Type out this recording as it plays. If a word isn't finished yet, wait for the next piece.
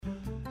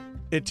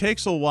It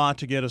takes a lot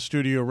to get a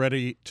studio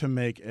ready to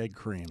make egg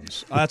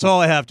creams. That's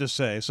all I have to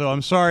say. So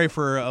I'm sorry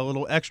for a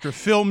little extra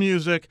film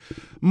music,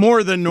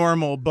 more than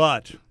normal,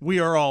 but we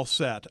are all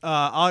set.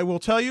 I will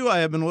tell you, I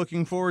have been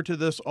looking forward to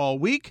this all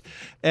week,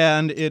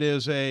 and it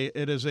is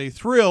a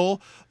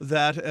thrill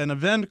that an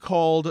event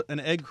called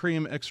an Egg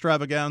Cream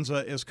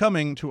Extravaganza is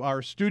coming to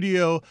our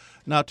studio,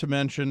 not to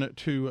mention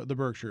to the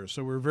Berkshires.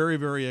 So we're very,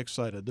 very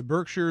excited. The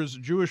Berkshires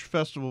Jewish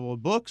Festival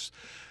of Books,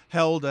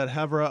 held at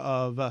Hevreh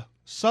of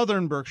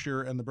Southern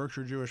Berkshire and the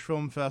Berkshire Jewish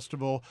Film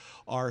Festival,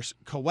 are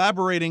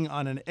collaborating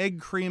on an egg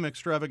cream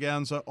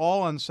extravaganza,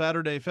 all on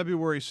Saturday,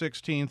 February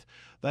 16th.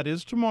 That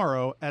is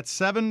tomorrow at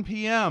 7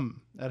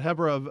 p.m. at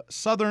Hevreh of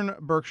Southern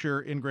Berkshire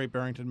in Great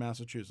Barrington,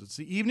 Massachusetts.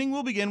 The evening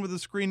will begin with a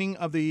screening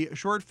of the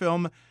short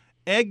film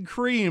Egg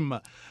Cream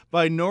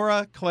by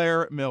Nora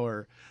Claire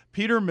Miller,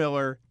 Peter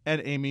Miller,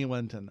 and Amy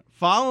Linton.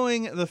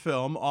 Following the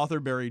film, author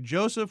Barry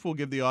Joseph will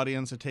give the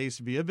audience a taste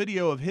via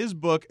video of his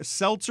book,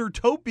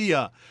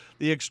 Seltzertopia,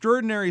 the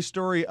extraordinary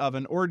story of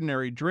an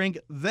ordinary drink.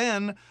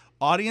 Then,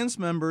 audience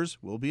members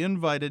will be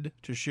invited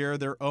to share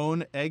their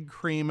own egg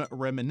cream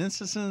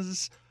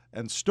reminiscences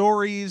and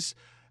stories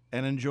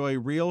and enjoy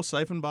real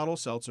siphon bottle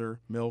seltzer,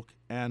 milk,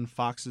 and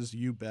Fox's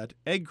You Bet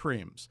egg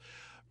creams.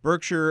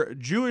 Berkshire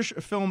Jewish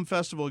Film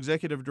Festival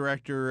Executive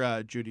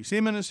Director Judy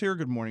Seaman is here.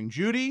 Good morning,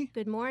 Judy.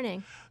 Good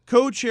morning.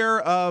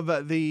 Co-chair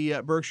of the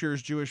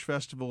Berkshire's Jewish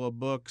Festival of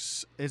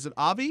Books, is it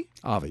Avi?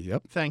 Avi,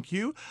 yep. Thank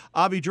you.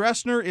 Avi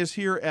Dresner is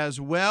here as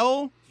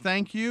well.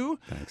 Thank you.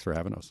 Thanks for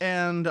having us.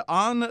 And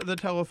on the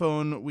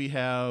telephone, we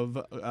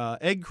have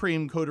Egg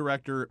Cream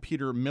co-director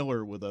Peter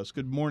Miller with us.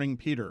 Good morning,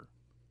 Peter.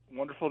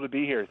 Wonderful to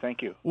be here.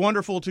 Thank you.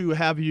 Wonderful to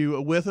have you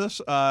with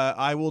us.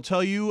 I will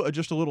tell you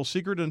just a little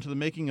secret into the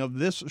making of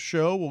this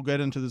show. We'll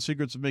get into the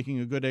secrets of making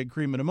a good egg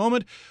cream in a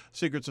moment.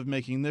 Secrets of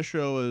making this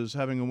show is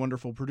having a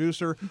wonderful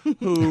producer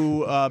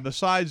who,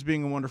 besides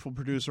being a wonderful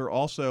producer,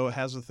 also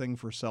has a thing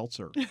for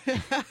seltzer.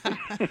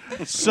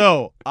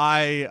 So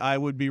I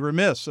would be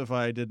remiss if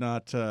I did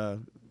not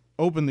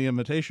open the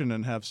invitation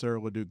and have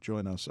Sarah LeDuc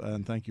join us.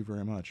 And thank you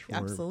very much.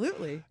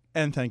 Absolutely.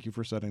 And thank you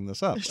for setting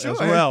this up Sure. as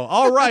well.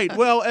 All right.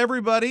 Well,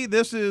 everybody,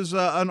 this is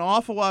an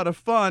awful lot of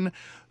fun.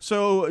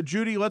 So,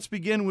 Judy, let's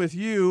begin with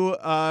you.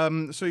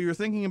 So you're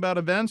thinking about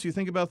events, you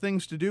think about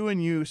things to do,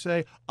 and you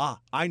say,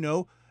 I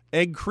know,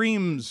 egg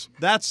creams.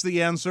 That's the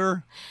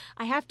answer.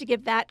 I have to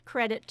give that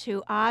credit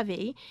to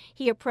Avi.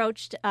 He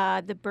approached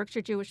the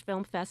Berkshire Jewish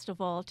Film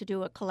Festival to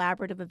do a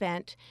collaborative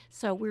event.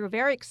 So we were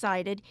very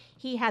excited.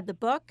 He had the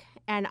book,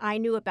 and I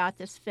knew about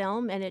this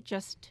film, and it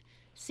just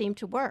seemed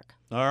to work.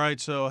 All right.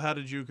 So how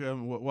did you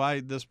come? Why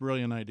this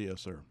brilliant idea,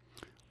 sir?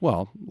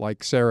 Well,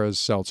 like Sarah's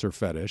seltzer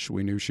fetish,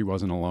 we knew she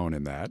wasn't alone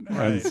in that.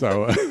 Right. And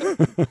so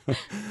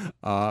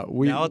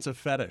now it's a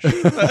fetish.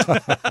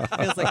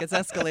 Feels like it's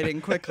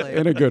escalating quickly.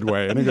 In a good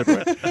way,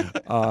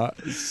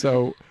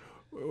 So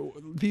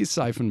these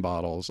siphon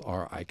bottles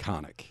are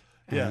iconic.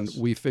 And Yes.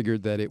 we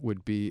figured that it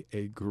would be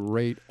a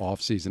great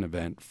off-season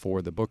event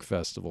for the book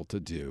festival to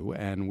do.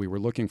 And we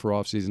were looking for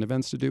off-season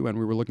events to do, and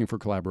we were looking for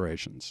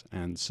collaborations.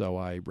 And so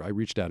I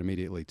reached out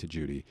immediately to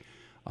Judy,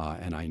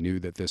 and I knew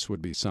that this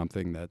would be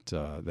something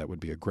that would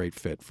be a great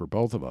fit for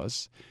both of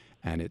us.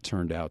 And it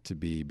turned out to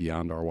be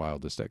beyond our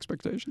wildest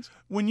expectations.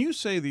 When you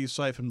say these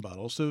siphon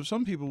bottles, so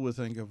some people would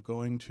think of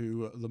going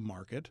to the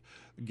market,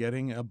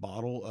 getting a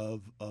bottle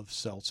of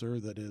seltzer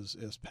that is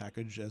as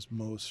packaged as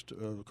most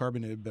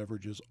carbonated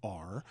beverages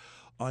are,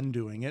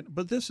 undoing it.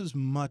 But this is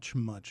much,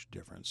 much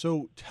different.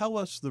 So tell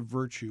us the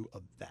virtue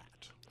of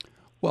that.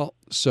 Well,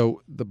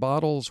 so the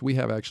bottles, we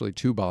have actually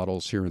two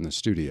bottles here in the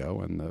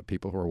studio, and the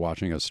people who are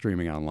watching us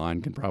streaming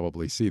online can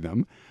probably see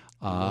them.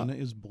 One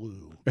is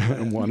blue.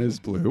 And one is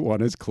blue,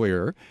 one is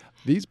clear.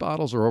 These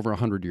bottles are over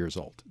 100 years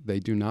old.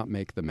 They do not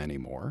make them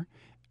anymore.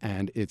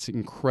 And it's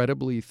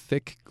incredibly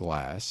thick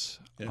glass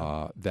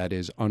that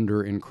is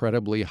under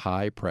incredibly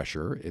high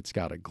pressure. It's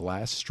got a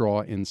glass straw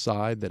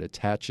inside that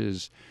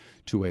attaches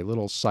to a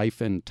little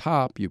siphon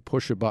top. You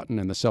push a button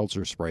and the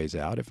seltzer sprays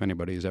out. If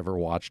anybody's ever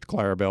watched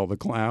Clarabelle the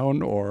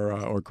Clown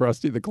or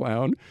Krusty the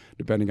Clown,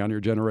 depending on your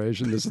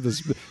generation, this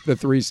is the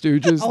Three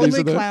Stooges.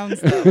 Only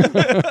clowns, though.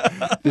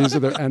 These are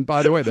the, and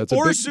by the way, that's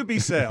or a big, soupy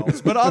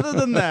sales. But other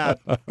than that,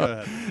 go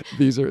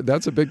ahead.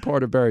 That's a big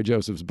part of Barry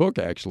Joseph's book.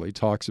 Actually,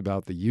 talks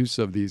about the use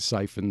of these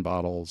siphon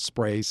bottles,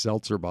 spray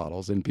seltzer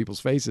bottles in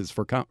people's faces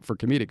for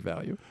comedic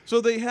value.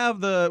 So they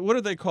have what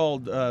are they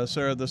called,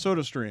 Sarah? The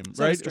SodaStream,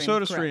 right?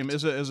 SodaStream, SodaStream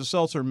is a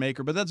seltzer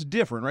maker, but that's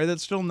different, right?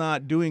 That's still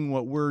not doing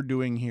what we're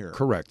doing here.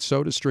 Correct.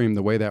 SodaStream,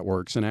 the way that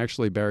works, and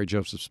actually Barry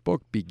Joseph's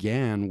book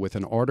began with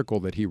an article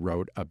that he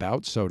wrote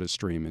about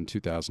SodaStream in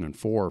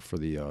 2004 for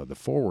the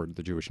Forward,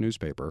 the Jewish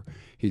newspaper.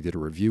 He did a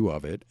review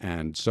of it,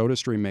 and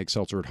SodaStream makes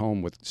seltzer at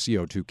home with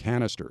CO2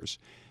 canisters.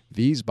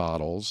 These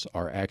bottles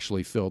are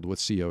actually filled with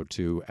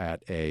CO2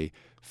 at a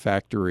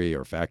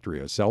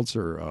a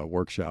seltzer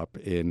workshop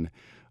in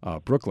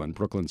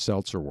Brooklyn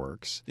Seltzer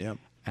Works. Yeah.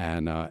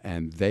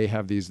 And they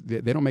have these.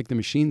 They don't make the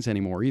machines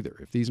anymore either.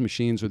 If these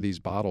machines or these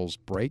bottles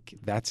break,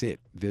 that's it.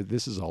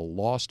 This is a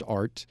lost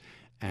art,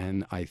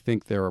 And I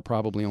think there are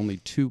probably only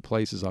 2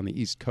 places on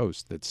the East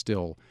Coast that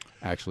still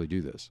actually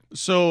do this.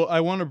 So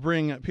I want to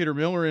bring Peter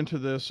Miller into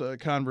this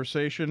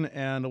conversation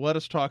and let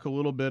us talk a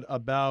little bit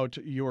about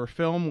your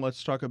film.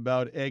 Let's talk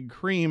about Egg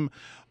Cream.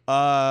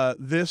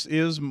 This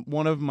is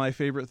one of my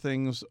favorite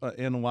things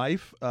in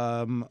life.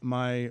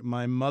 My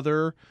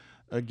mother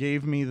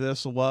gave me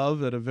this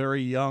love at a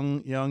very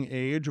young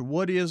age.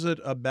 What is it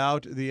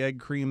about the egg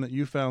cream that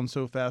you found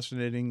so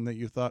fascinating that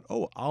you thought,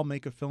 oh, I'll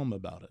make a film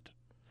about it?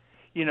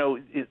 You know,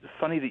 it's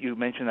funny that you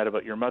mentioned that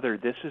about your mother.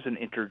 This is an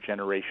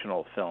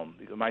intergenerational film.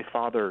 My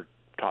father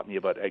taught me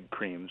about egg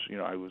creams. You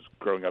know, I was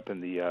growing up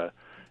in the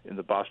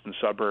Boston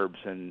suburbs,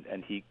 and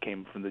he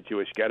came from the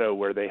Jewish ghetto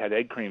where they had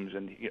egg creams.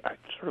 And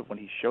when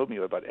he showed me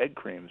about egg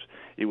creams,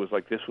 it was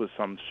like this was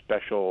some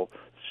special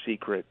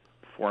secret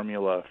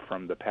formula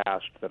from the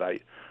past that I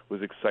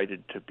was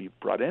excited to be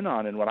brought in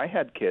on. And when I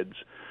had kids,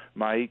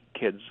 my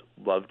kids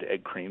loved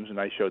egg creams, and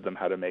I showed them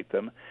how to make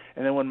them.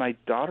 And then when my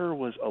daughter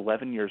was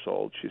 11 years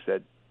old, she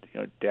said,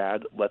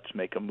 Dad, let's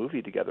make a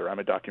movie together. I'm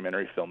a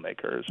documentary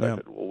filmmaker. So I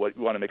said, well, what do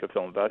you want to make a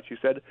film about? She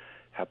said,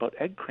 how about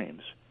egg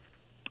creams?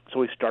 So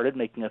we started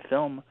making a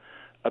film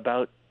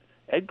about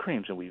egg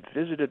creams, and we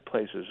visited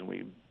places, and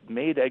we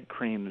made egg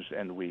creams,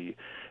 and we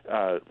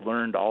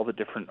learned all the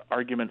different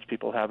arguments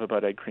people have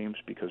about egg creams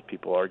because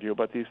people argue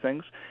about these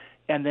things.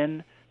 And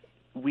then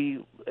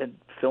we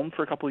filmed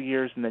for a couple of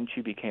years, and then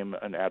she became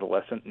an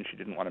adolescent, and she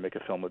didn't want to make a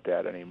film with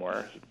Dad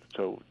anymore.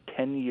 So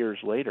 10 years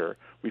later,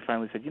 we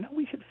finally said,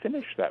 we should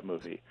finish that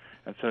movie.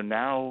 And so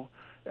now,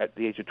 at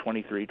the age of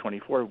 23,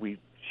 24,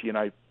 she and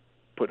I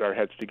put our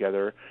heads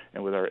together,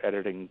 and with our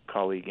editing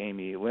colleague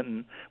Amy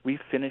Linton, we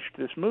finished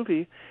this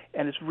movie,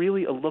 and it's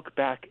really a look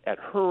back at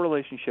her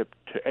relationship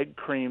to egg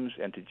creams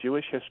and to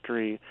Jewish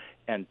history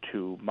and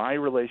to my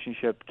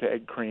relationship to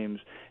egg creams,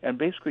 and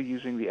basically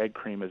using the egg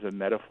cream as a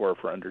metaphor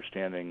for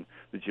understanding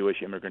the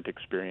Jewish immigrant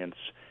experience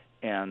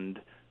and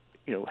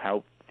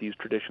how these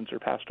traditions are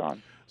passed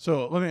on.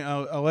 So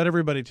I'll let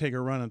everybody take a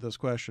run at this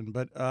question,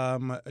 but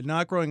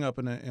not growing up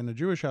in a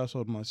Jewish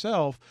household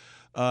myself,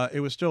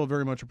 it was still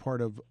very much a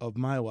part of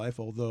my life,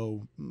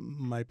 although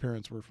my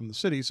parents were from the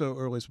city,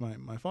 or at least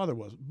my father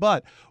was.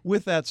 But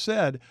with that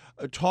said,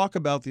 talk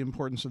about the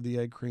importance of the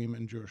egg cream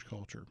in Jewish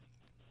culture.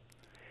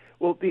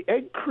 Well, the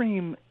egg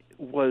cream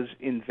was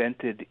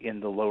invented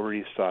in the Lower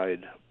East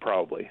Side,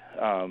 probably.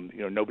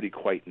 Nobody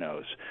quite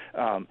knows.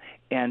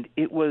 And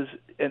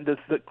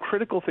the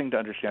critical thing to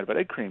understand about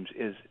egg creams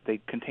is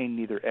they contain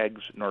neither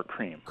eggs nor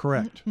cream.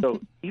 Correct.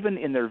 So even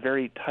in their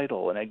very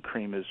title, an egg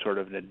cream is sort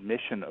of an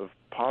admission of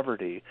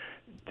poverty.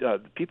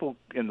 People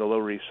in the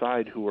Lower East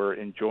Side who are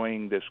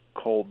enjoying this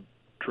cold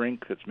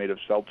drink that's made of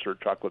seltzer,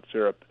 chocolate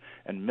syrup,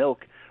 and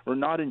milk were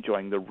not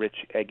enjoying the rich,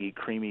 eggy,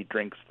 creamy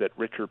drinks that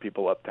richer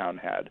people uptown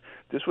had.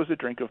 This was a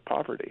drink of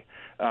poverty.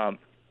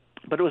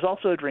 But it was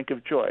also a drink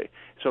of joy.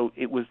 So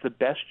it was the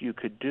best you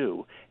could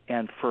do.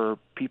 And for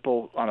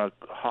people on a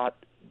hot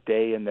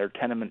day in their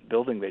tenement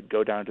building, they'd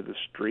go down to the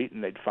street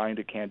and they'd find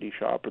a candy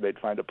shop, or they'd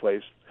find a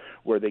place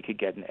where they could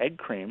get an egg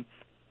cream.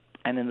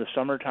 And in the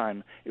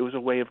summertime, it was a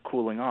way of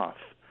cooling off.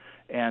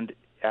 And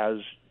as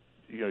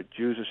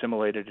Jews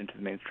assimilated into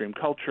the mainstream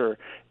culture,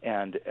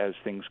 and as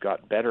things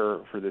got better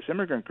for this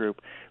immigrant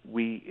group,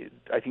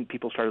 I think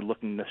people started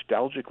looking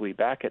nostalgically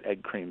back at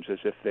egg creams as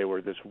if they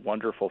were this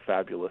wonderful,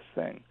 fabulous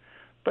thing.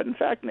 But in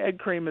fact, an egg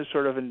cream is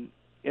sort of an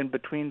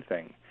in-between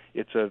thing.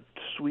 It's a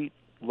sweet,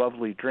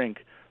 lovely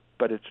drink,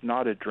 but it's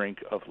not a drink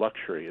of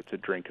luxury. It's a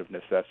drink of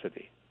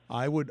necessity.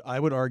 I would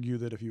argue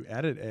that if you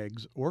added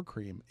eggs or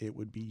cream, it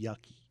would be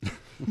yucky.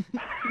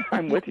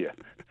 I'm with you.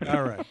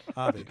 All right,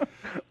 Avi.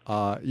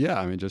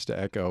 Just to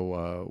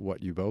echo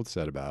what you both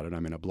said about it.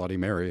 A Bloody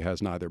Mary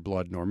has neither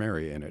blood nor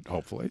Mary in it,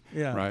 hopefully.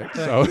 Yeah. Right.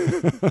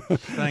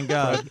 Thank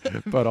God.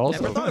 But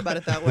also, never thought about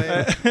it that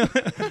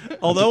way.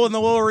 Although in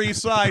the Lower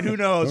East Side, who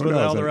knows what the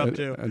hell they're up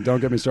to? And don't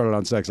get me started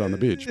on sex on the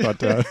beach.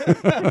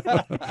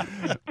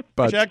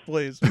 But check,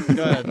 please.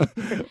 Go ahead.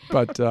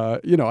 But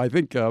I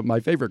think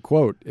my favorite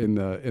quote in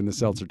the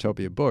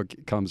Seltzertopia book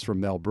comes from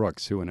Mel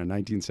Brooks, who in a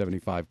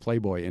 1975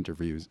 Playboy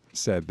interview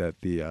said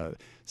that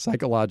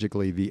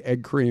psychologically the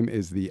egg cream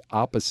is the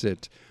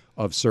opposite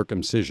of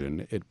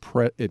circumcision. It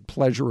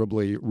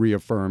pleasurably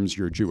reaffirms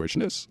your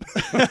Jewishness.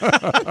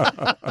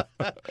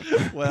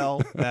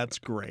 Well, that's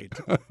great.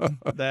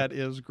 That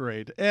is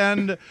great.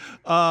 And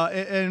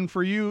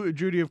for you,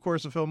 Judy, of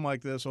course, a film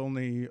like this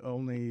only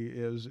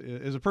is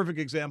a perfect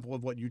example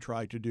of what you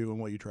try to do and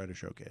what you try to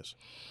showcase.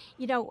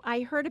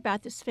 I heard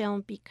about this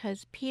film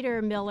because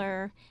Peter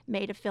Miller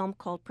made a film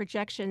called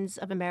Projections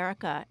of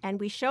America, and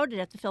we showed it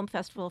at the film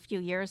festival a few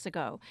years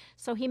ago.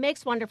 So he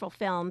makes wonderful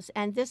films,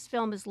 and this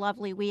film is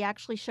lovely. We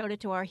actually showed it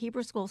to our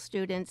Hebrew school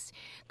students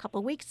a couple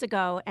of weeks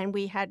ago, and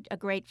we had a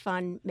great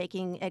fun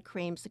making egg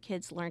creams. The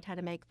kids learned how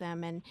to make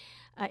them, and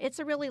it's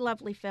a really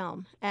lovely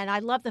film. And I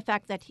love the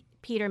fact that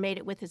Peter made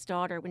it with his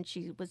daughter when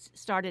she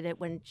started it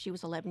when she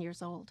was 11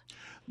 years old.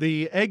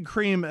 The Egg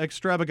Cream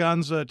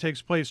Eggstravaganza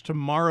takes place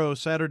tomorrow,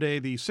 Saturday,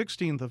 the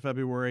 16th of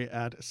February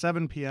at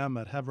 7 p.m.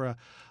 at Hevreh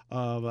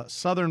of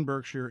Southern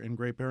Berkshire in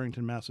Great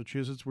Barrington,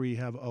 Massachusetts. We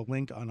have a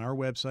link on our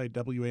website,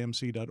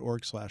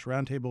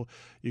 wamc.org/roundtable.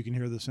 You can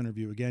hear this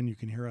interview again. You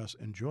can hear us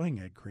enjoying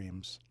egg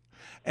creams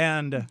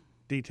and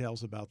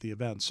details about the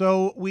event.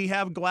 So we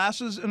have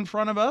glasses in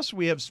front of us.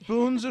 We have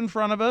spoons in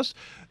front of us.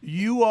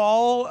 You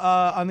all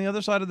on the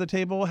other side of the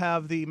table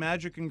have the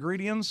magic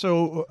ingredients.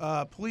 So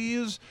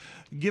please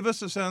give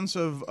us a sense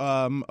of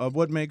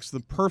what makes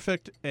the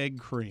perfect egg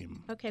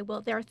cream. Okay, well,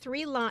 there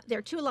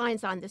are two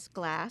lines on this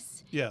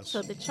glass. Yes.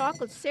 So the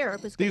chocolate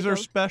syrup is These are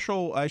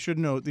special, I should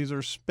note, these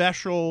are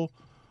special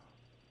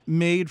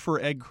made for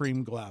egg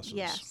cream glasses.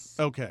 Yes.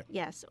 Okay.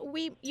 Yes.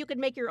 You could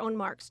make your own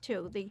marks,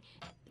 too. The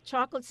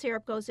chocolate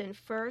syrup goes in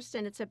first,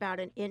 and it's about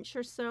an inch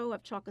or so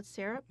of chocolate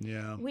syrup.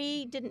 Yeah.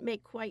 We didn't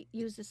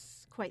use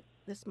this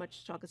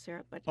much chocolate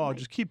syrup, but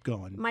just keep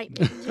going.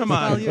 Come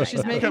on. Well,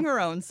 she's making her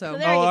own, so.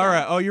 there you all go.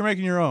 right. Oh, you're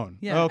making your own.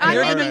 Yeah. Okay. I'm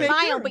all making right.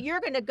 my own, but you're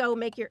going to go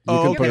make your. You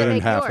can you're put gonna it in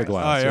make half the yours.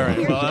 glass. Oh, all right.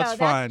 Here Well, you that's go.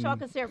 fine. That's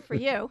chocolate syrup for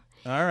you.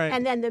 All right.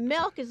 And then the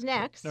milk is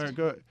next. All right,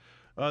 go.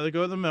 They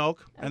go to the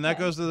milk, and that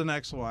Okay. goes to the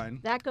next line.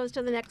 That goes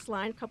to the next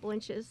line, a couple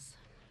inches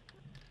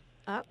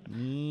up. I'm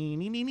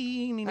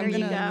you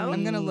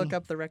go. gonna look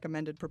up the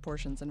recommended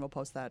proportions, and we'll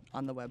post that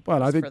on the web.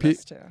 Well, I post think for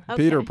this too.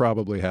 Peter Okay.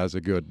 probably has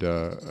a good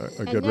now-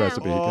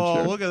 recipe he can Oh,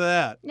 share. look at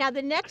that. Now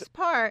the next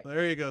part.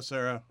 There you go,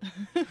 Sarah.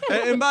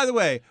 and by the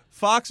way,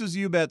 Fox's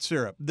You Bet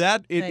syrup.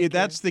 Thank you.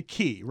 That's the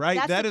key, right?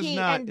 That's That the is key,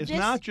 not. and It's this-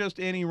 not just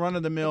any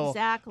run-of-the-mill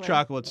Exactly.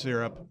 chocolate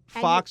syrup. And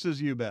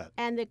Fox's You Bet.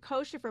 And the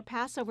kosher for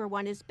Passover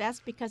one is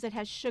best because it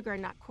has sugar,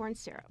 not corn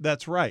syrup.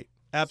 That's right.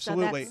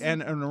 Absolutely.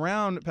 that's- And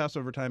around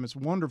Passover time, it's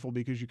wonderful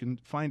because you can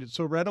find it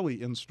so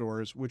readily in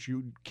stores, which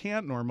you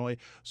can't normally.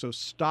 So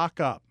stock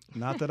up.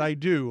 Not that I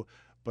do,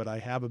 but I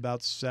have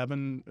about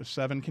seven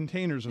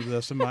containers of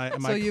this in my So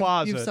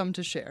closet. you've some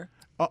to share.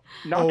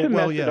 Not to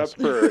mess yes. it up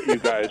for you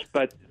guys,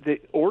 but the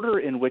order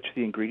in which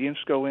the ingredients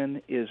go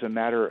in is a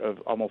matter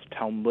of almost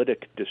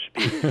Talmudic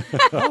dispute.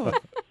 Oh,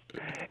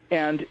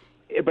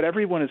 But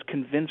everyone is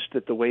convinced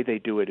that the way they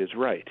do it is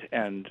right.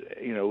 And,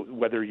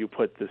 whether you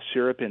put the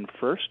syrup in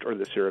first or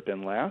the syrup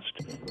in last,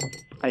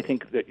 I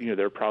think that,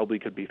 there probably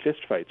could be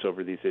fistfights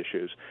over these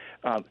issues.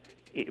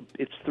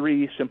 It's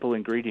three simple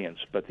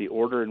ingredients, but the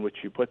order in which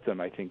you put them,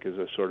 I think, is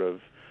a sort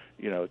of,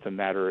 it's a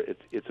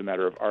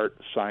matter of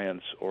art,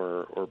 science,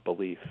 or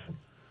belief.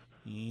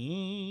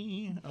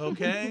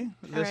 Okay.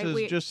 This right,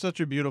 is just such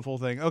a beautiful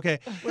thing. Okay.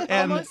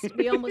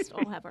 We almost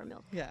all have our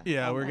milk. yeah.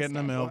 Yeah, we're Almost getting the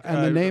every- milk.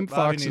 And the name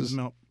Bobby needs Fox's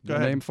milk. Go the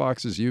ahead. name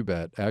Fox's You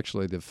Bet.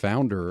 Actually, the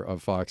founder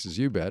of Fox's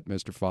You Bet,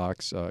 Mr.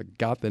 Fox,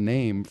 got the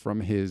name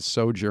from his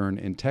sojourn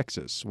in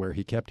Texas, where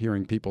he kept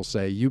hearing people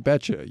say "You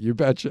betcha, you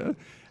betcha,"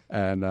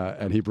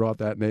 and he brought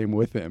that name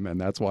with him, and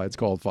that's why it's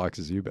called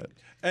Fox's You Bet.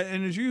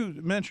 And as you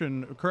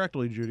mentioned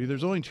correctly, Judy,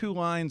 there's only two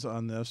lines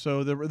on this,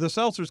 so the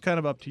seltzer's kind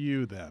of up to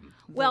you then.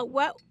 Well,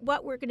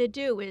 what we're going to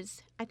do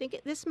is, I think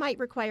this might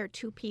require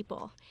two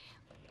people.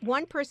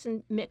 One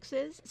person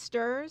mixes,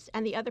 stirs,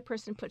 and the other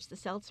person puts the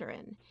seltzer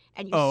in.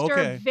 And you stir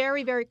okay.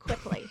 very, very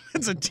quickly.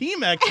 It's a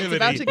team activity. It's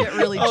about to get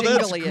really that's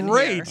jingly in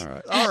great.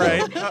 here. All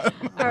right. All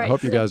I right.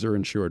 hope you guys are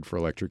insured for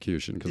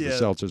electrocution because Yeah. the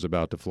seltzer's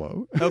about to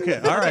flow. Okay.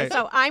 All right.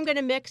 So I'm going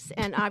to mix,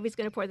 and Avi's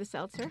going to pour the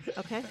seltzer.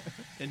 Okay.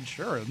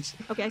 Insurance.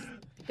 Okay.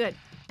 Good.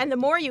 And the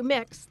more you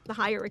mix, the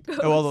higher it goes.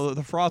 Oh, well,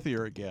 the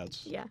frothier it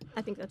gets. Yeah,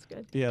 I think that's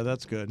good. Yeah,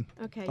 that's good.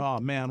 Okay. Oh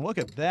man, look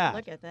at that.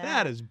 Look at that.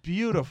 That is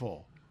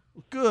beautiful.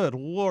 Good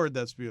Lord,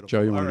 that's beautiful.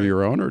 Joe, you want to do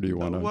your own, or do you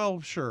want to?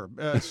 Well, sure.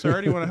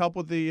 Sarah, do you want to help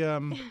with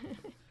the?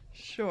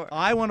 Sure.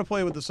 I want to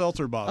play with the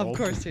seltzer bottle. Of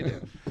course you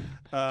do.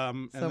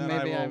 And So then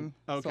maybe I will,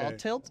 So I'll Okay.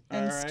 tilt All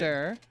and right.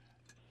 stir.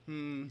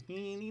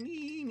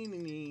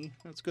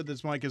 That's good.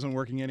 This mic isn't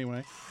working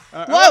anyway.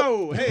 Whoa!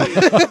 Oh, hey.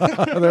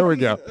 There we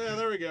go. Yeah,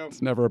 there we go.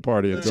 It's never a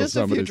party until Just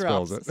a few somebody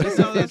spills drops. it.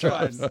 No, that's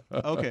fine.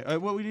 Okay.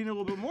 Well, we need a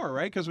little bit more,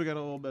 right? Because we got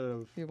a little bit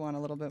of You want a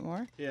little bit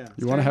more? yeah.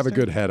 You want to have a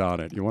good head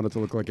on it. You want it to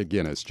look like a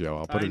Guinness, Joe.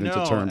 I'll put I it into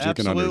know, terms you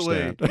can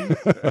absolutely. understand.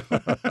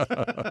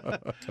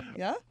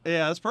 Yeah?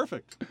 Yeah, that's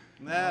perfect.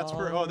 That's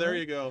oh, there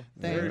you go.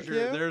 Thank you.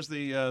 There's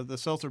the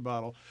seltzer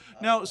bottle.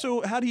 Now,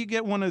 so how do you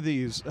get one of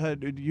these?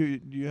 Do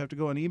you have to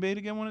go on eBay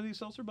to get one of these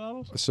seltzer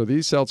bottles? So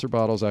these seltzer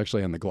bottles,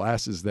 actually, and the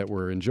glasses that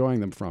we're enjoying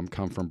them from,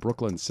 come from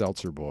Brooklyn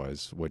Seltzer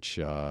Boys, which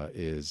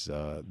is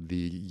the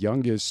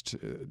youngest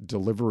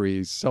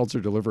seltzer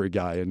delivery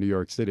guy in New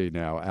York City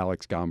now.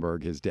 Alex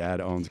Gomberg, his dad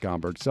owns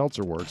Gomberg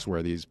Seltzer Works,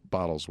 where these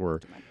bottles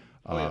were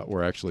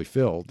actually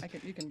filled.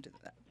 You can do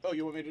that. Oh,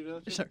 you want me to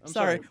do that? Sure. I'm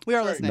Sorry. We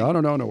are listening.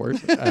 No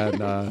worries.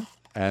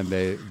 And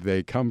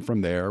they come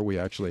from there. We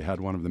actually had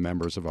one of the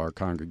members of our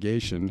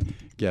congregation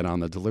get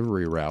on the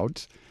delivery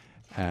route,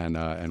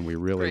 and we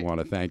really Great. want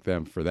to thank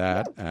them for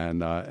that.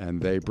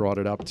 And they brought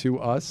it up to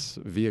us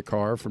via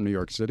car from New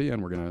York City,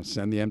 and we're going to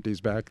send the empties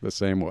back the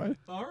same way.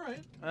 All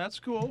right, that's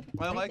cool.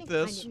 I like think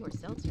this. I need more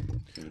seltzer.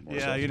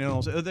 Yeah,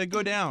 they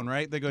go down,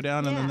 right? They go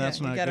down, and then Yeah. that's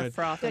You not got to good.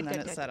 froth and Good,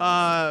 then good, it good.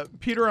 settles.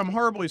 Peter, I'm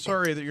horribly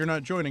sorry that you're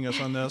not joining us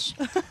on this.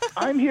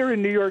 I'm here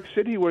in New York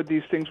City where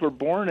these things were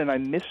born, and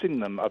I'm missing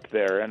them up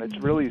there, and it's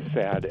really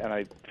sad, and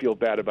I feel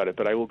bad about it,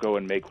 but I will go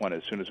and make one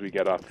as soon as we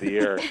get off the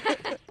air.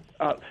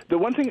 The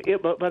one thing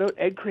about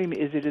egg cream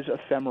is it is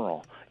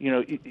ephemeral.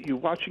 You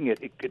watching it,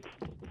 it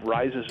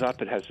rises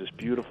up, it has this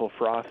beautiful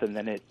froth, and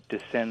then it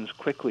descends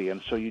quickly,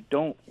 and so you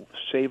don't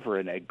savor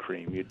an egg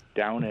cream. You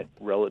down it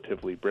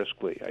relatively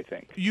briskly, I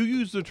think. You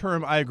used the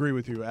term, I agree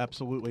with you,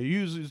 absolutely. You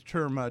used the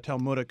term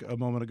Talmudic a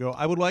moment ago.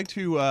 I would like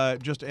to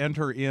just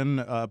enter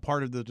in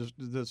part of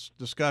this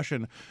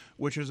discussion,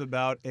 which is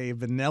about a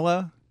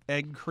vanilla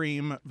egg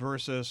cream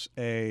versus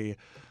a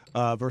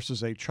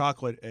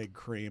chocolate egg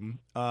cream.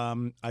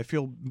 I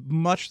feel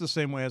much the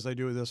same way as I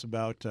do with this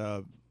about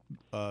the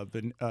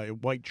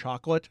white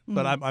chocolate,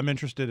 but I'm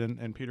interested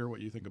in Peter,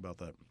 what you think about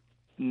that.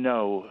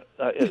 No,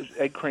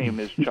 egg cream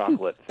is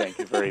chocolate. Thank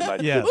you very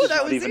much. Yes. This is that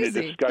not was even easy.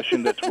 a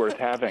discussion that's worth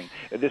having.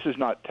 This is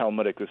not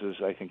Talmudic. This is,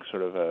 I think,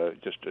 sort of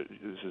this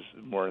is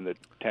more in the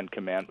 11th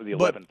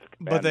commandment.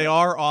 But they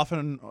are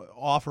often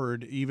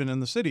offered even in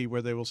the city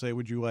where they will say,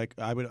 "Would you like?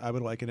 I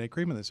would like an egg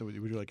cream," and they say, "Would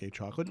you like a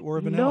chocolate or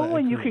a vanilla?" No,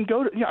 and egg you cream? can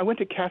go to. I went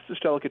to Cassis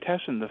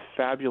Delicatessen, the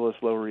fabulous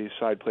Lower East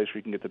Side place where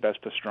you can get the best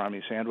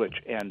pastrami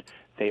sandwich, and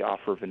they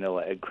offer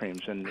vanilla egg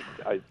creams. And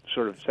I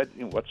sort of said,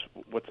 what's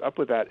up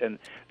with that? And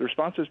the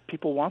response is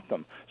people want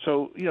them.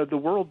 So the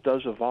world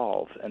does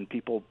evolve, and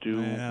people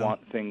do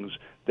want things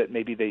that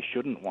maybe they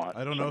shouldn't want.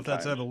 I don't know if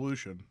that's sometimes.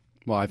 evolution.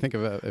 Well, I think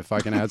if I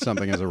can add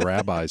something as a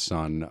rabbi's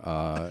son,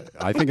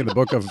 I think in the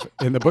book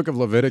of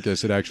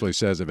Leviticus it actually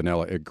says a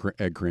vanilla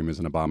egg cream is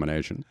an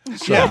abomination.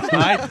 So.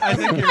 Yeah, I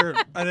think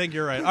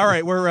you're right. All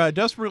right, we're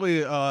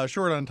desperately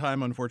short on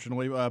time,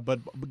 unfortunately. But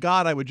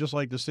God, I would just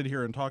like to sit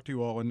here and talk to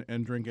you all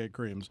and drink egg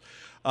creams.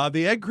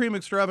 The Egg Cream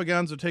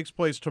Extravaganza takes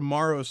place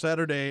tomorrow,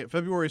 Saturday,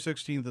 February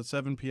 16th at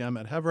 7 p.m.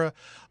 at Hevreh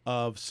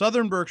of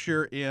Southern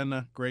Berkshire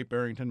in Great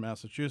Barrington,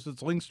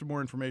 Massachusetts. Links to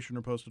more information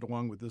are posted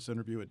along with this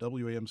interview at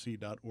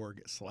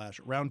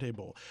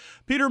wamc.org/roundtable.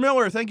 Peter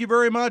Miller, thank you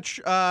very much,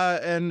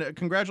 and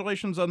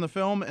congratulations on the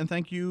film, and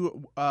thank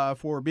you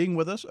for being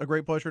with us. A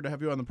great pleasure to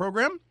have you on the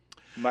program.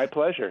 My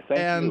pleasure. Thank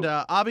you. And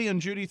Avi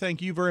and Judy,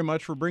 thank you very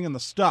much for bringing the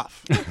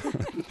stuff.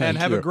 And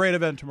have a great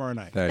event tomorrow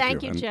night.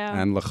 Thank you, Joe.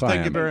 And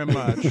Thank you very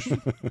much.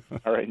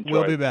 All right, enjoy.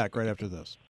 We'll be back right after this.